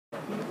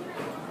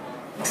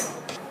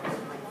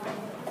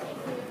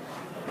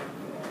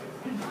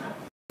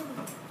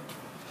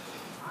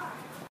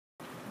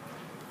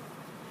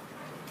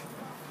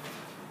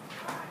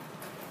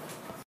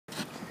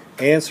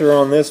Answer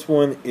on this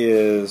one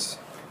is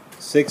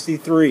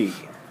 63.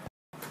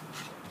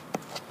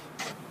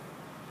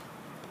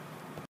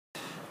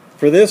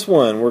 For this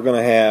one, we're going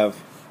to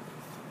have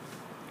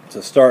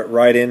to start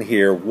right in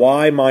here,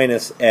 y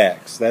minus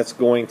x. That's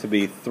going to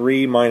be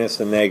 3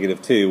 minus a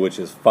negative 2, which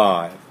is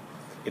 5.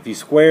 If you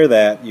square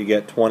that, you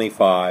get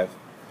 25,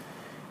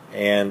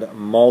 and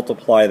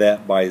multiply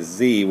that by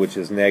z, which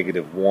is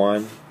negative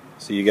 1,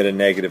 so you get a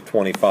negative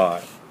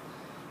 25.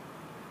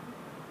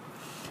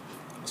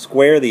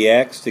 Square the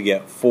x to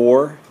get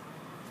 4,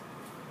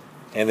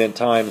 and then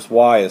times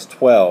y is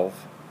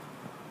 12.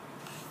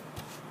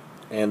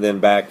 And then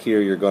back here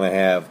you're going to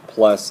have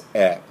plus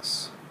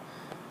x,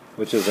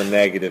 which is a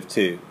negative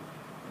 2.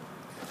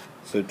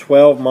 So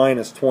 12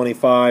 minus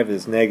 25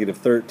 is negative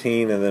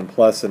 13, and then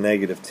plus a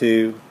negative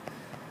 2,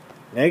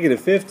 negative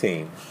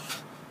 15.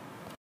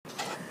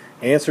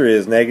 Answer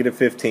is negative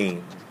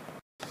 15.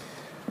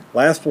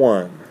 Last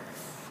one.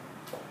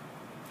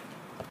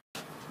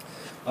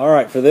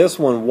 Alright, for this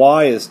one,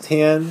 y is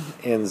 10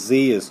 and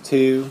z is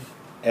 2,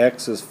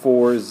 x is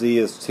 4, z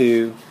is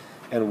 2,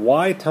 and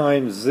y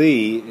times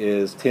z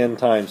is 10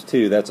 times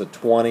 2. That's a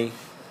 20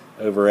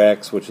 over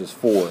x, which is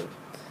 4.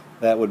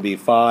 That would be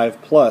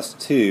 5 plus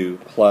 2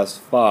 plus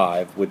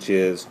 5, which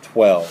is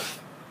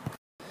 12.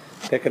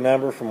 Pick a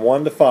number from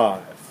 1 to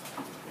 5.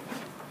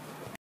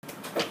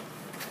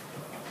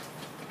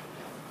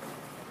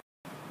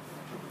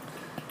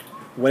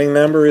 Winning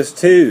number is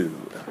 2.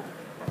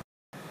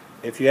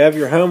 If you have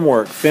your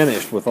homework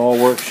finished with all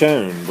work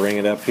shown, bring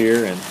it up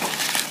here and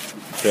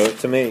show it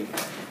to me.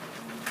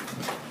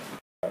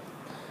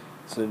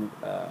 So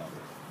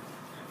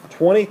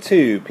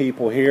 22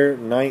 people here,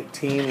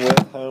 19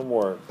 with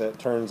homework. That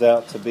turns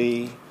out to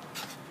be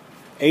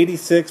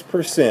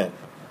 86%.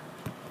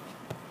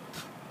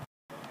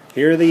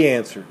 Here are the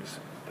answers.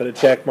 Put a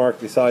check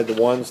mark beside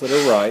the ones that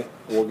are right.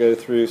 We'll go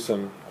through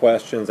some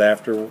questions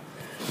after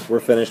we're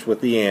finished with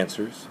the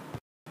answers.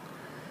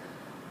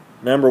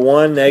 Number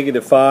 1,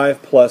 negative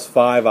 5 plus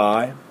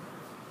 5i.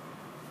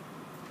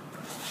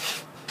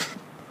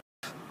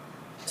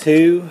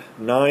 2,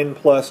 9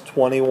 plus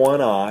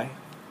 21i.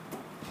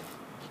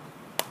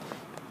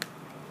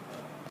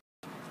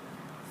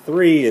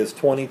 3 is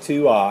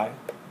 22i.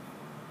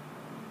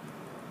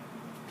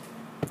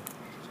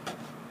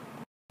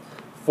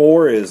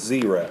 4 is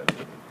 0.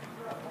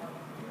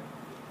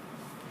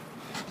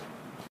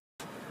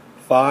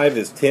 5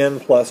 is 10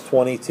 plus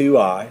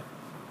 22i.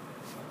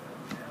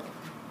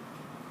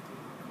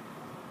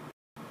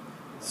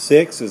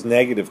 6 is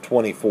negative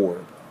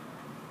 24.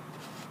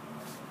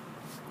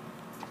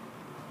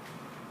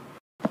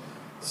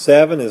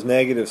 7 is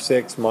negative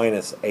 6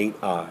 minus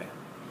 8i.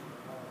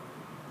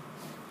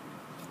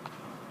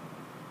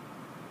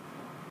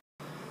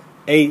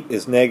 8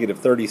 is negative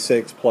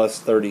 36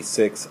 plus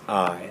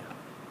 36i.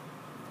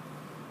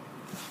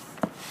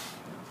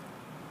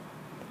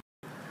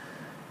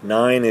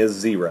 9 is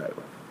 0.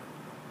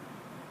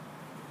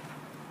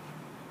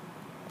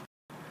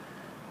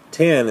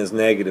 10 is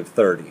negative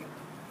 30.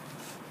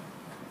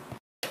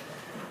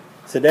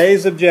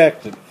 Today's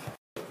objective,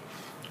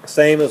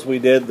 same as we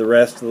did the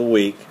rest of the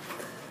week.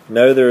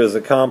 Know there is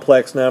a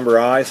complex number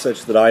I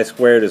such that I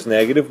squared is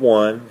negative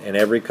 1, and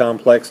every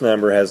complex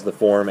number has the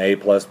form a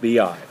plus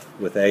bi,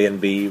 with a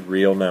and b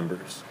real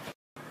numbers.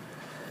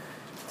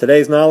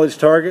 Today's knowledge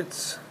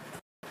targets,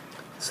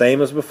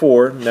 same as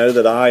before. Know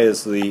that I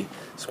is the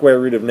square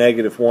root of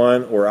negative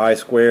 1, or I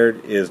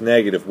squared is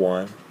negative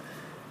 1.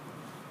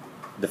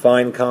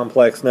 Define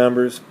complex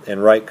numbers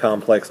and write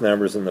complex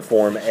numbers in the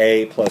form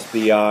a plus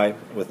bi,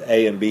 with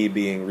a and b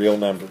being real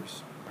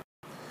numbers.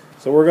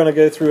 So we're going to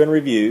go through and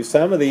review.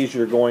 Some of these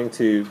you're going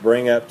to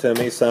bring up to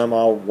me, some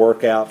I'll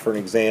work out for an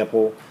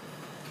example,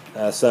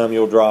 some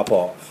you'll drop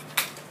off.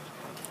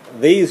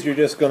 These you're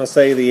just going to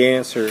say the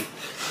answer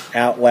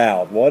out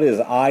loud. What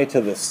is I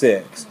to the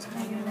 6th?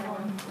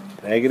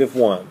 Negative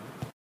 1.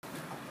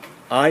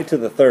 I to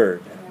the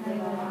 3rd?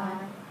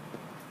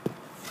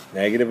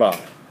 Negative I.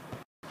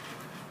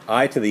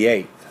 I to the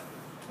 8th?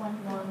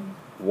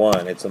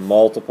 1. It's a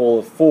multiple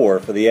of 4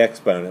 for the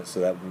exponent,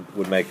 so that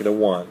would make it a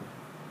 1.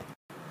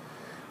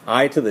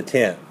 I to the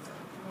 10th?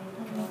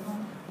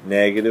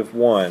 Negative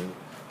 1.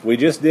 We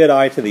just did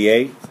I to the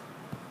 8th,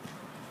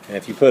 and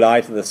if you put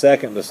I to the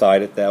 2nd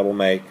beside it, that will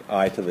make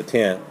I to the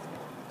 10th.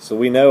 So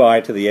we know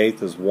I to the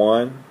 8th is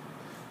 1,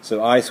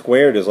 so I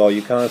squared is all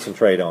you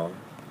concentrate on.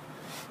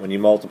 When you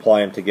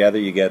multiply them together,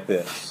 you get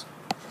this.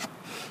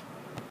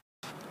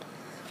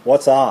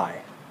 What's I?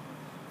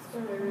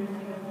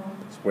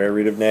 Square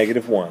root of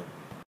negative 1.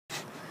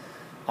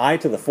 I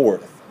to the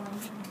 4th?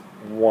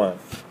 1.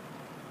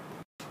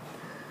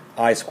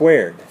 I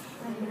squared?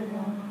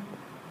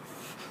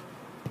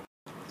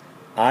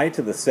 I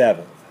to the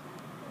 7th?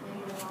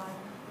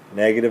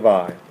 Negative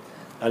I.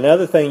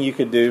 Another thing you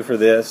could do for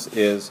this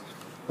is,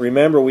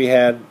 remember we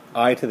had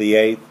I to the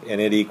 8th and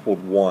it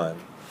equaled 1.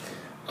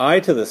 I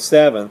to the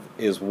 7th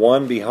is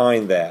 1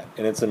 behind that,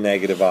 and it's a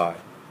negative I.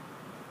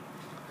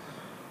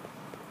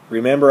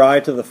 Remember I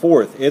to the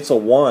 4th, it's a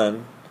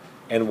 1,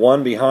 and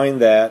 1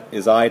 behind that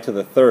is I to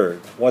the third.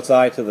 What's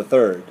I to the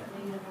third?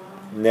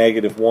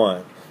 Negative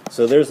 1.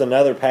 So there's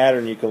another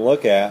pattern you can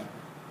look at.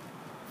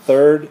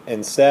 Third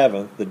and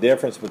seventh, the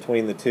difference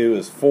between the two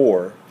is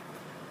 4.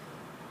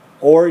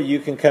 Or you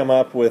can come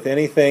up with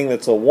anything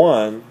that's a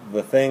 1,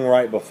 the thing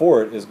right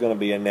before it is going to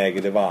be a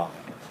negative I.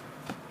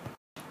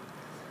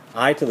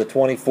 I to the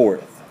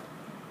 24th.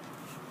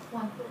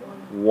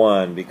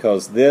 1,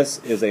 because this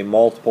is a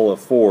multiple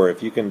of 4.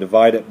 If you can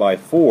divide it by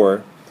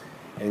 4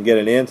 and get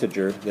an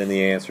integer, then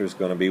the answer is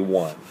going to be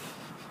 1.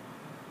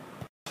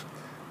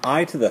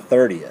 I to the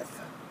 30th.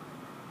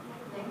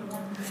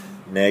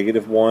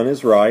 Negative 1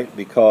 is right,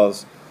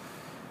 because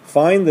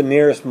find the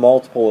nearest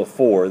multiple of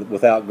 4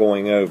 without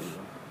going over.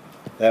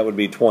 That would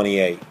be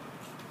 28.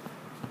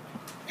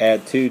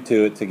 Add 2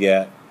 to it to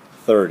get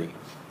 30.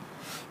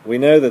 We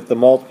know that the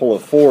multiple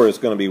of 4 is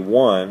going to be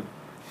 1,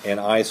 and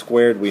I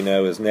squared we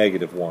know is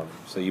negative 1.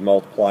 So you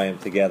multiply them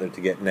together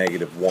to get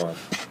negative 1.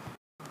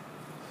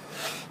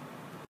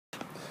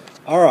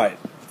 Alright,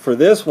 for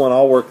this one,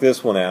 I'll work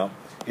this one out.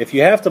 If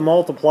you have to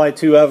multiply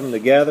 2 of them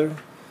together,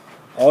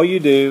 all you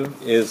do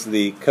is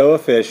the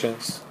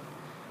coefficients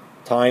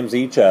times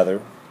each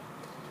other.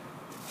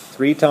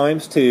 3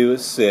 times 2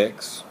 is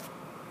 6.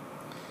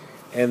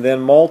 And then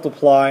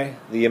multiply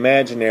the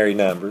imaginary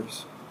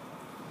numbers.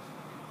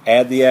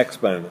 Add the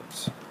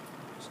exponents.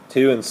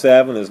 2 and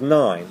 7 is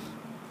 9.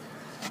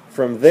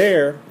 From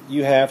there,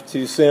 you have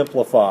to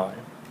simplify.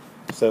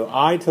 So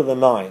I to the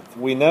 9th.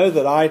 We know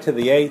that I to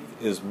the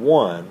 8th is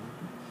 1.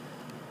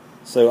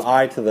 So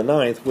I to the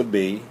 9th would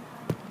be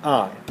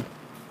I.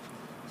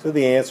 So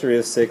the answer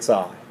is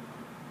 6I.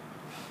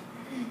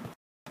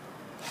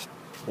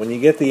 When you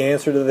get the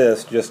answer to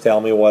this, just tell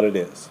me what it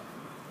is.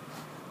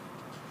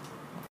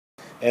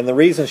 And the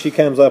reason she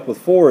comes up with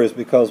 4 is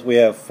because we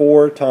have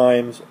 4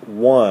 times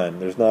 1.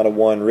 There's not a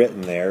 1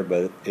 written there,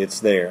 but it's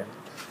there.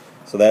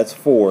 So that's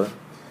 4.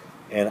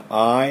 And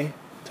I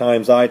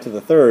times I to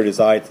the third is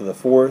I to the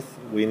fourth.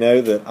 We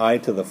know that I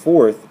to the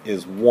fourth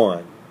is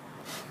 1.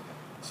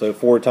 So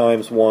 4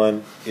 times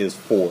 1 is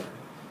 4.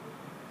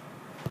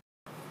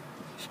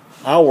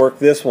 I'll work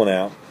this one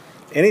out.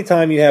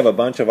 Anytime you have a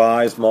bunch of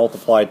i's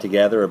multiplied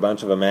together, a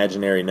bunch of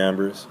imaginary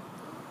numbers,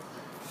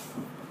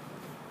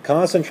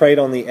 concentrate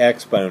on the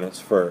exponents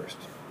first.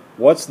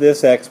 What's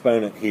this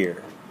exponent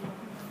here?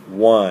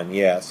 1,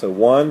 yeah. So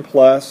 1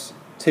 plus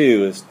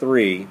 2 is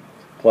 3,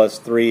 plus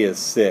 3 is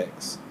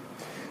 6.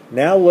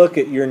 Now look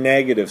at your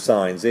negative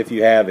signs, if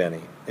you have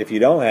any. If you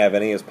don't have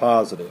any, it's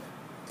positive.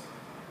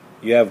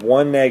 You have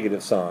 1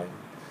 negative sign.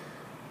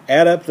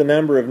 Add up the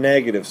number of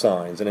negative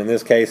signs, and in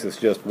this case it's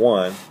just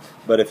 1.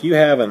 But if you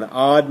have an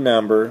odd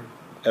number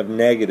of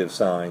negative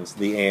signs,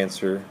 the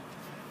answer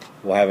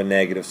will have a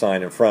negative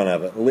sign in front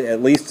of it,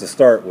 at least to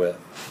start with.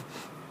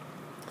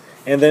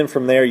 And then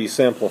from there you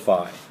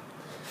simplify.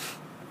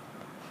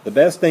 The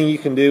best thing you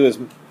can do is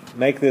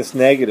make this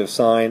negative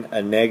sign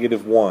a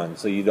negative 1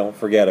 so you don't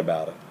forget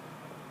about it.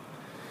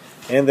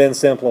 And then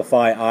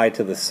simplify I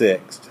to the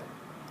 6th.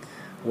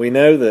 We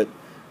know that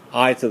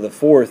I to the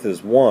 4th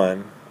is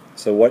 1,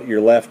 so what you're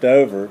left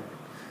over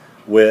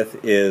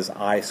with is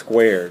I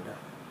squared.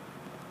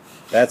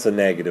 That's a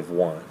negative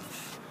 1.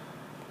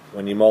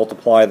 When you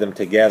multiply them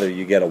together,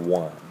 you get a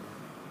 1.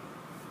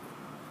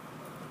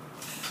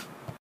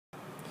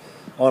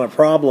 On a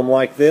problem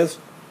like this,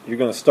 you're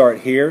going to start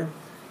here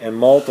and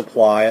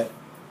multiply it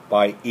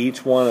by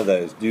each one of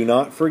those. Do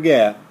not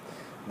forget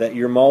that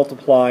you're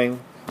multiplying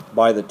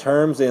by the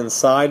terms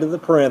inside of the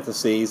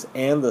parentheses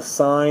and the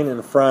sign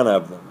in front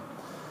of them.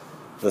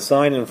 The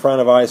sign in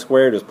front of I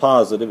squared is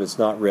positive, it's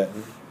not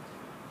written.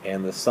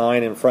 And the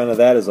sign in front of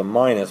that is a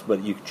minus,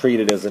 but you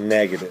treat it as a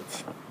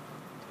negative.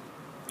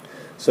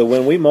 So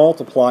when we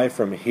multiply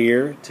from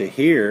here to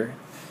here,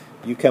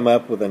 you come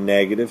up with a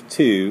negative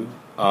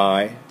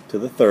 2i to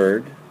the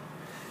third.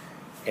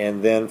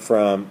 And then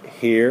from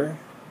here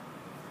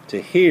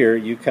to here,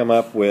 you come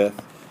up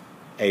with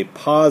a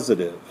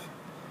positive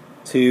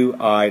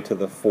 2i to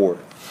the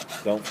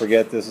fourth. Don't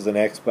forget this is an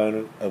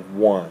exponent of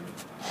 1.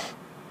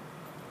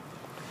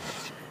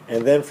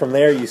 And then from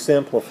there you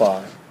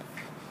simplify.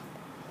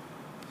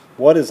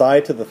 What is I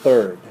to the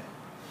third?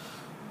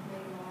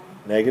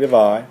 Negative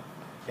I.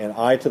 And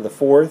I to the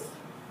fourth?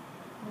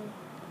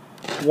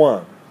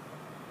 1.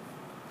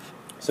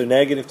 So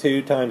negative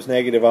 2 times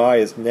negative I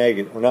is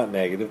negative, or not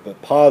negative,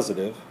 but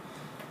positive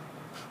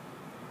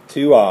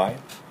 2i.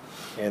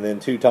 And then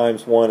 2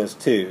 times 1 is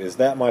 2. Is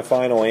that my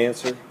final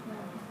answer?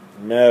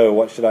 No.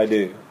 What should I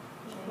do? 2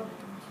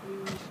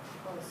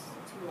 plus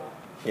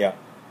 2i. Yeah.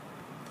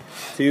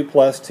 2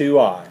 plus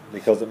 2i,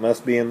 because it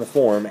must be in the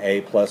form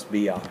a plus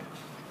bi.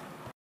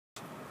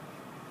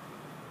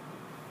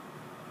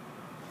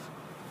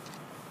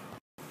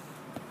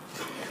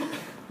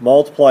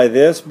 Multiply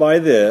this by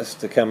this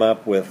to come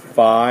up with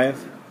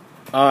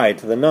 5i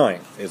to the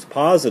 9th. It's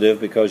positive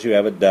because you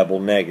have a double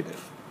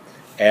negative.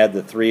 Add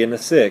the 3 and the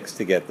 6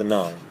 to get the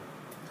 9.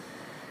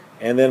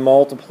 And then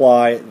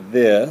multiply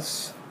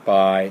this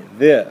by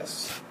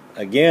this.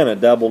 Again, a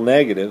double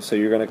negative, so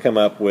you're going to come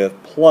up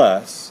with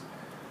plus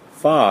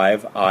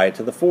 5i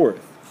to the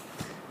 4th.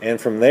 And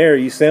from there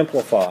you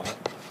simplify.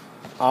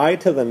 I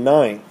to the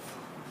 9th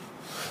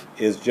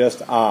is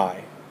just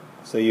I.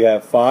 So you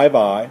have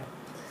 5i,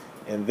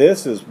 and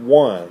this is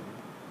 1.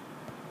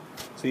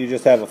 So you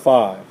just have a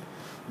 5.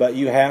 But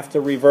you have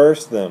to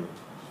reverse them.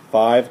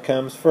 5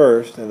 comes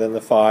first, and then the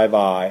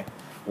 5i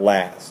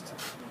last.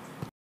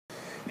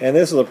 And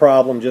this is a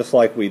problem just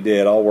like we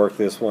did. I'll work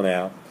this one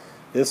out.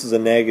 This is a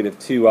negative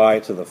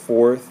 2i to the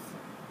 4th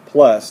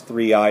plus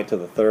 3i to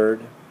the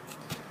 3rd.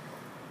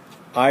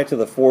 I to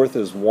the 4th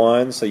is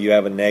 1, so you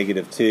have a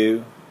negative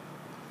 2.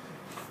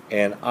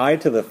 And I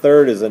to the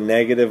 3rd is a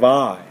negative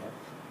I,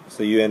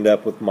 so you end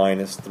up with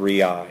minus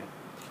 3i.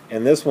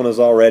 And this one is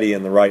already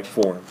in the right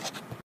form.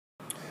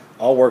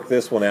 I'll work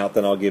this one out,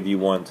 then I'll give you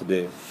one to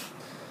do.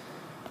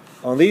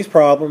 On these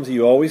problems,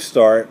 you always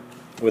start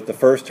with the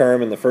first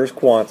term in the first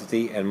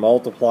quantity and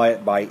multiply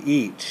it by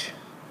each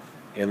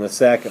in the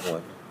second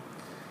one.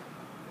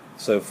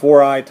 So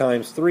 4i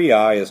times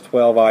 3i is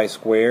 12i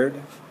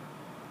squared,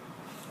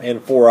 and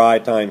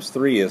 4i times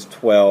 3 is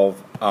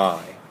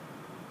 12i.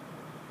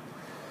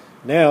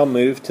 Now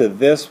move to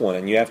this one,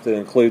 and you have to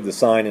include the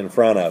sign in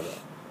front of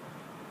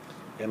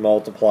it, and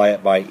multiply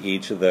it by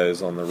each of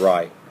those on the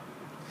right.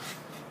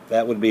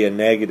 That would be a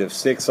negative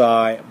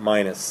 6i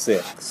minus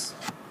 6.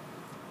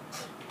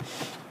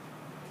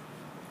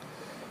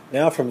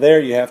 Now from there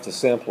you have to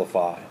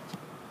simplify.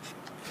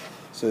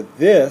 So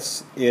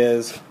this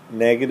is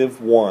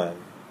negative 1.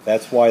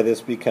 That's why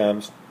this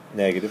becomes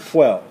negative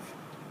 12.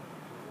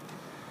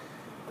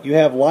 You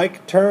have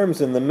like terms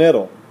in the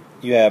middle.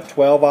 You have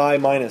 12i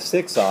minus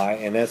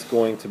 6i, and that's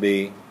going to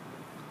be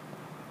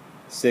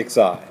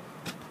 6i.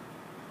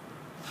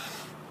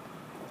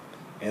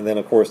 And then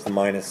of course the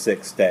minus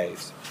 6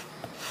 stays.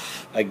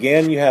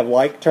 Again, you have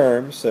like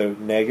terms, so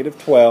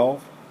negative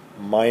 12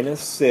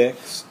 minus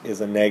 6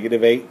 is a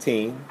negative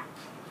 18,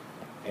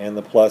 and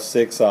the plus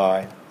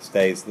 6i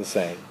stays the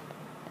same.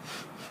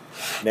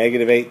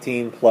 Negative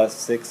 18 plus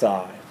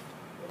 6i.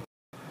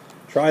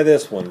 Try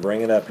this one,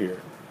 bring it up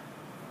here.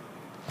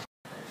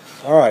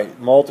 Alright,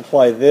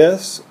 multiply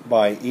this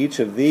by each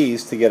of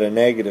these to get a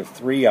negative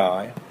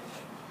 3i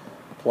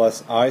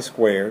plus I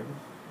squared,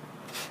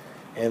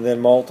 and then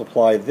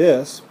multiply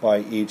this by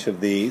each of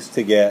these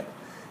to get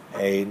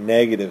a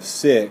negative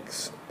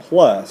 6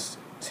 plus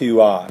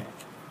 2i.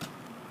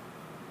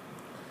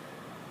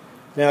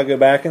 Now go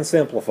back and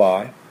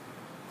simplify.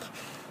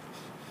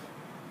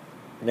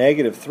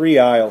 Negative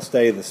 3i will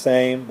stay the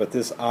same, but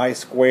this I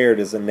squared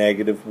is a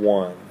negative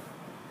 1.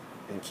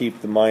 And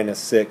keep the minus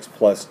 6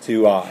 plus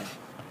 2i.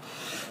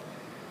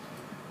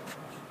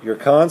 Your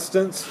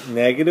constants,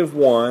 negative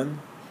 1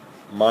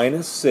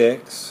 minus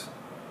 6,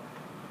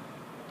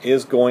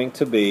 is going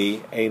to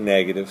be a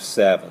negative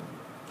 7.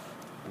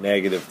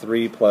 Negative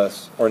 3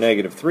 plus, or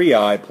negative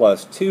 3i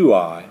plus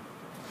 2i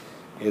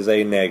is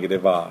a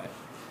negative I.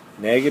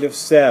 Negative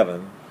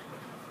 7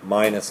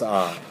 minus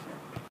I.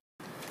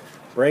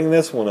 Bring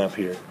this one up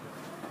here.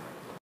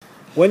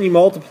 When you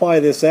multiply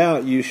this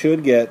out, you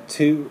should get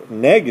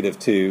negative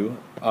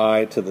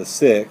 2i to the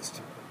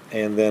 6th,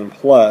 and then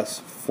plus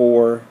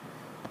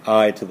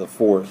 4i to the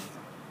 4th.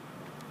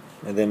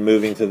 And then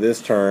moving to this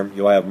term,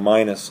 you'll have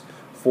minus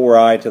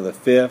 4i to the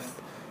 5th,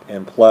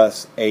 and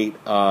plus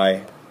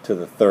 8i to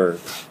the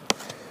 3rd.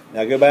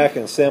 Now go back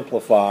and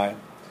simplify.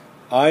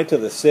 I to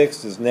the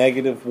 6th is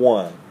negative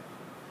 1.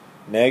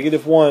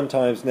 Negative 1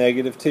 times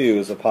negative 2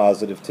 is a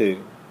positive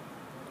 2.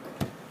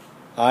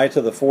 I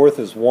to the 4th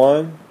is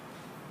 1,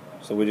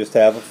 so we just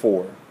have a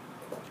 4.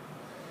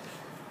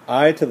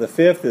 I to the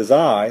 5th is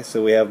I,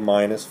 so we have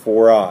minus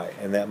 4i,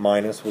 and that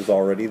minus was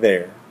already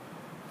there.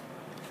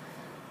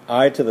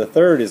 I to the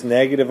 3rd is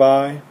negative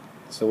I,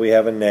 so we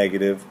have a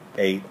negative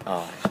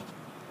 8i.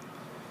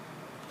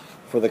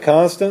 For the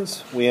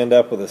constants, we end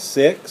up with a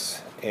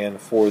 6, and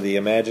for the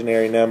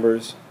imaginary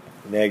numbers,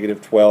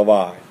 negative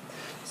 12i.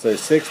 So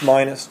 6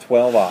 minus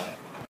 12i.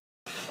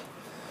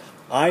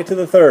 I to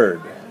the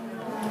 3rd,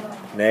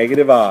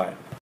 negative I.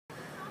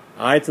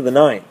 I to the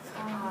 9th,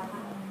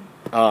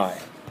 I.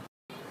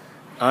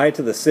 I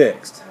to the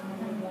 6th,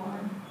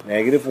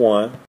 negative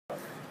 1.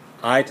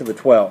 I to the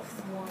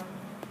 12th,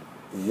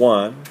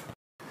 1.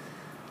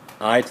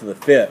 I to the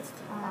 5th,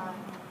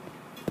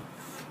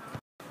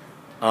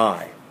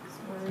 I.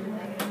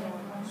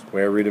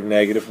 Square root of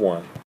negative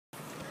 1.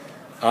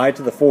 I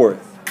to the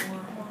 4th,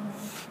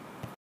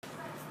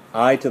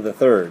 I to the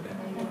 3rd,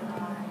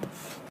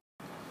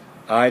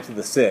 I to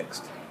the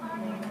 6th,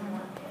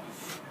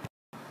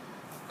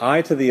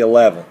 I to the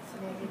 11th,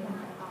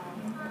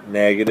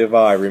 negative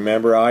I.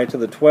 Remember, I to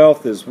the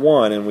 12th is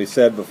 1, and we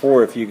said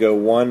before if you go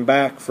 1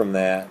 back from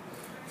that,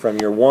 from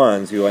your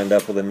 1s, you'll end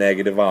up with a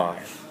negative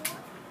I.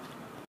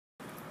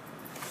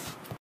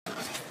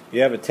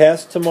 You have a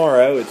test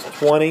tomorrow. It's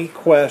 20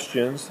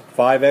 questions,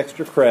 5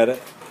 extra credit,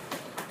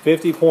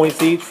 50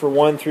 points each for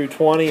 1 through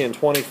 20, and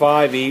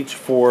 25 each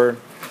for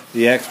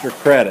the extra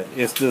credit.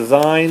 It's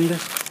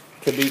designed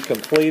to be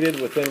completed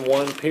within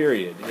 1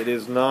 period. It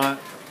is not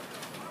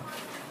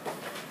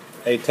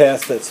a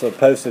test that's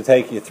supposed to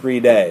take you 3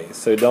 days.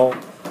 So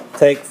don't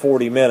take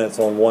 40 minutes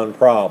on one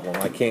problem.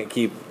 I can't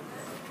keep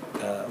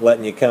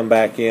letting you come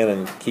back in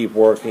and keep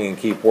working and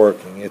keep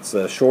working. It's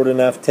a short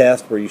enough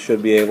test where you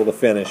should be able to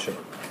finish it.